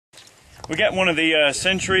We got one of the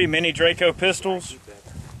Century Mini Draco pistols.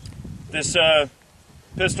 This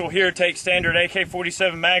pistol here takes standard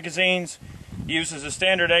AK47 magazines, uses a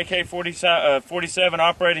standard AK47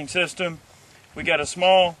 operating system. We got a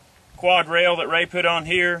small quad rail that Ray put on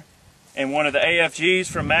here, and one of the AFGs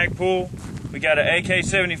from Magpul. We got an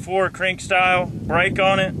AK-74 crank style brake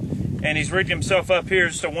on it, and he's rigged himself up here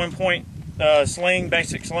just a 1-point sling,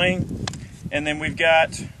 basic sling. And then we've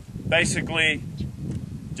got basically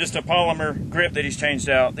just a polymer grip that he's changed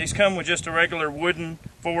out. These come with just a regular wooden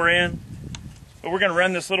 4N, but we're going to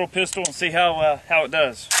run this little pistol and see how it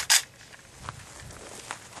does.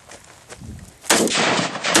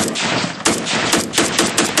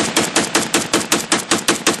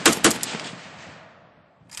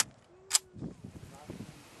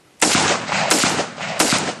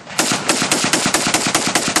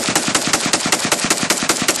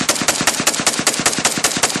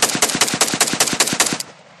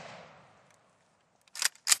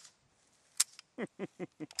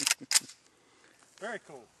 Very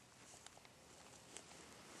cool.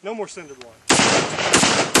 No more cinder block.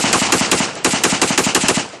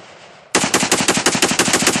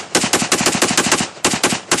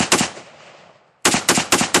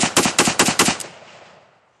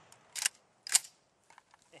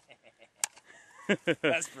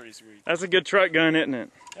 That's pretty sweet. That's a good truck gun, isn't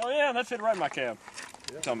it? Oh yeah, that fit right in my cab.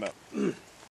 Yeah. Talking about.